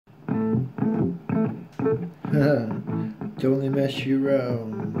Don't only mess you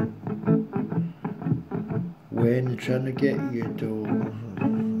around when they're trying to get your door.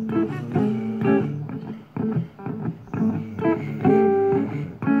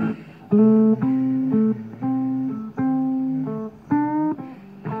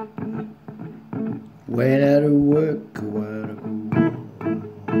 Went out of work a while ago.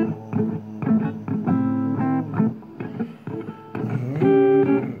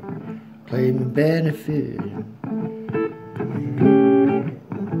 Claiming benefit.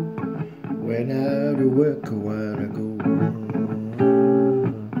 Went out of work a while ago.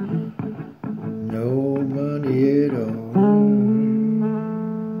 No money at all.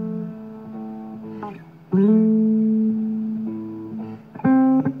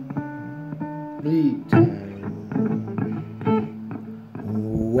 Bleak time.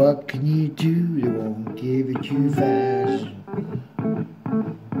 What can you do? They won't give it you fast.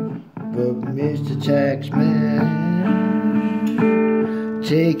 But Mr. Taxman,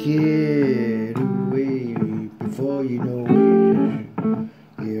 take it away before you know it.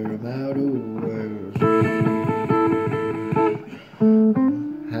 Here I'm out of work.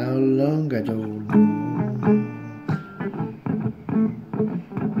 How long I don't know.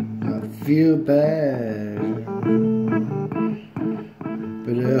 I feel bad,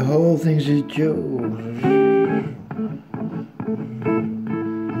 but the whole thing's a joke.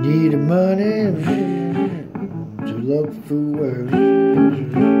 Need money to look for work.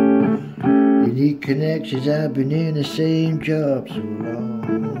 You need connections. I've been in the same job so long.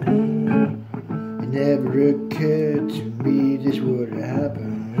 It never occurred to me this would happen.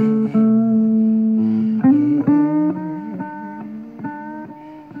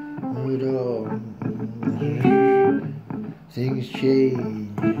 At all. Things change.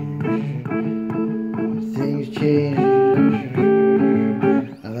 Things change.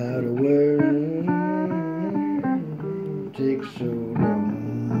 Takes so long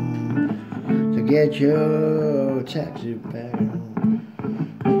to get your taxi back.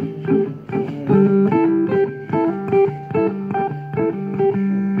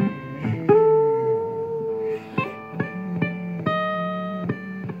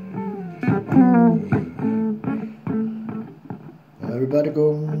 Everybody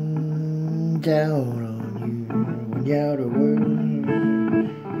going down on you when you're out of work.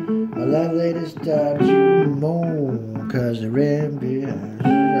 A lot later start to moan 'cause they're in behind.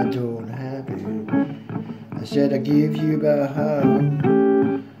 I don't have it. I said I give you about half,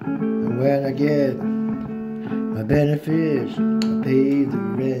 and when I get my benefits, I pay the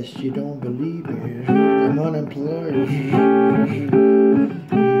rest. You don't believe me? I'm unemployed.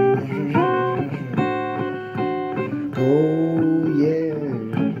 Oh yeah,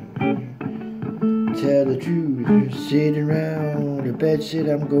 tell the truth. Sitting around the bed, said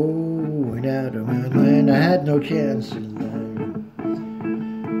I'm going out of my mind. I had no chance in life.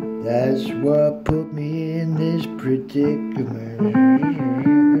 That's what put me in this predicament.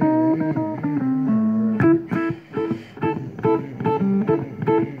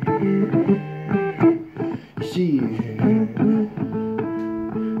 See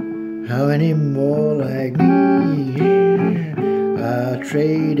how many more like me? Our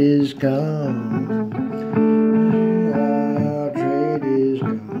trade is gone.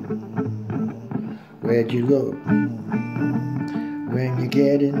 Where'd you look when you're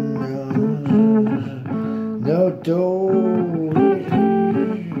getting no dough?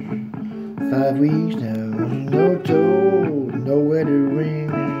 5 weeks now, no dough, nowhere to ring.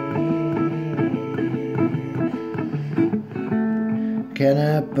 Can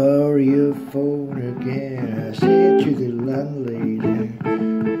I borrow your phone again? I said to the landlady.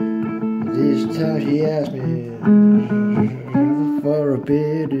 This time she asked me for a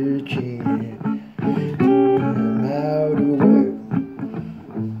bit of change. I'm out of work.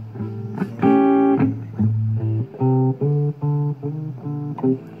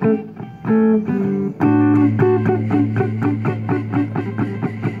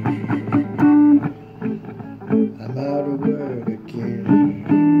 I'm out of work again.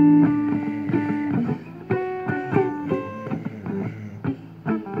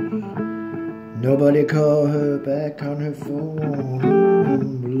 Nobody call her back on her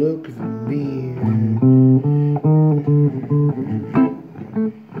phone, looking for me.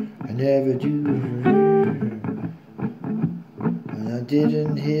 I never do. And I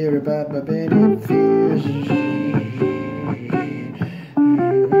didn't hear about my benefits.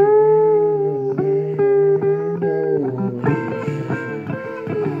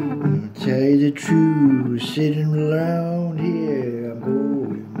 Tell you the truth, sitting around here, I'm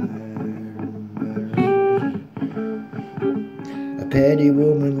going mad. A petty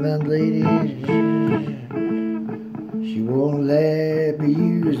woman landlady She won't let me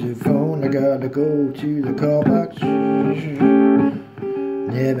use the phone. I gotta go to the car box.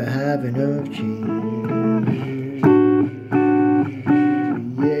 Never have enough change.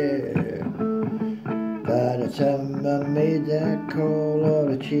 Yeah. By the time I made that call, all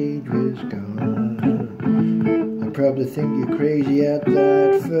the change was gone. I probably think you're crazy at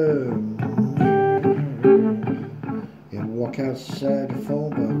that firm. You walk outside the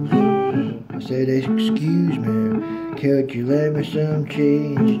phone box. I said, excuse me, could you lend me some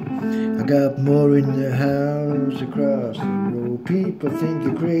change? I got more in the house across the road. People think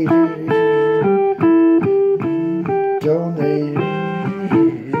you're crazy, don't they?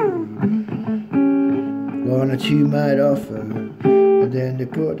 One or two might offer, and then they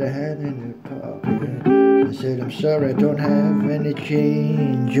put their hand in their pocket. I said, I'm sorry, I don't have any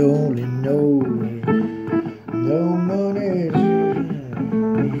change, only no money.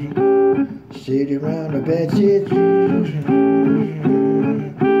 Sitting around the bed,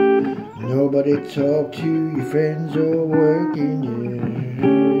 nobody talk to your friends or working, yeah.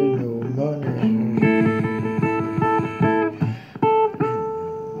 No money.